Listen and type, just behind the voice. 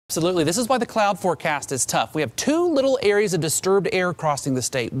Absolutely. This is why the cloud forecast is tough. We have two little areas of disturbed air crossing the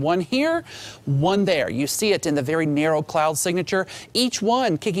state. One here, one there. You see it in the very narrow cloud signature, each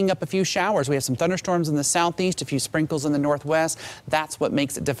one kicking up a few showers. We have some thunderstorms in the southeast, a few sprinkles in the northwest. That's what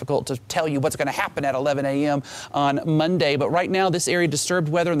makes it difficult to tell you what's going to happen at 11 a.m. on Monday. But right now, this area of disturbed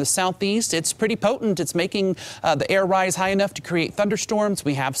weather in the southeast, it's pretty potent. It's making the air rise high enough to create thunderstorms.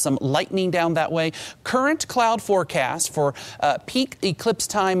 We have some lightning down that way. Current cloud forecast for peak eclipse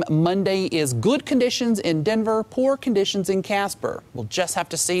time Monday is good conditions in Denver, poor conditions in Casper. We'll just have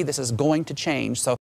to see. This is going to change. So